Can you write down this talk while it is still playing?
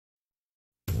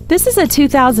This is a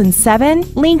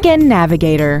 2007 Lincoln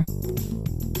Navigator.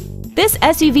 This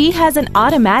SUV has an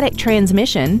automatic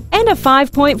transmission and a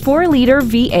 5.4-liter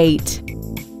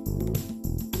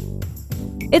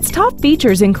V8. Its top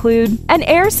features include an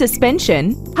air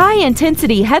suspension,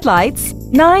 high-intensity headlights,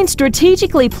 9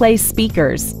 strategically placed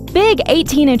speakers, big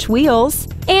 18-inch wheels,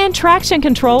 and traction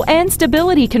control and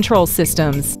stability control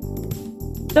systems.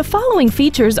 The following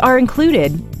features are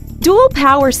included: dual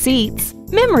power seats,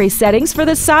 memory settings for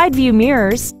the side view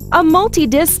mirrors, a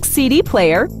multi-disc CD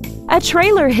player, a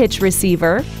trailer hitch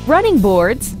receiver, running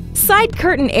boards, side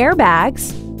curtain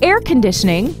airbags, air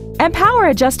conditioning, and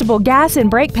power-adjustable gas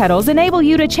and brake pedals enable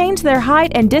you to change their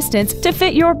height and distance to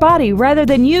fit your body rather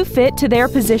than you fit to their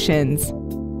positions.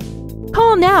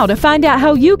 Call now to find out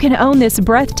how you can own this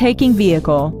breathtaking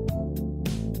vehicle.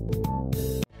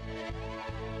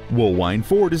 Woolwine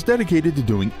Ford is dedicated to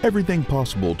doing everything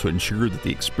possible to ensure that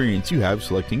the experience you have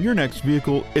selecting your next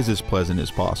vehicle is as pleasant as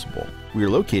possible. We are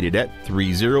located at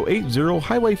 3080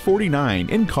 Highway 49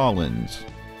 in Collins.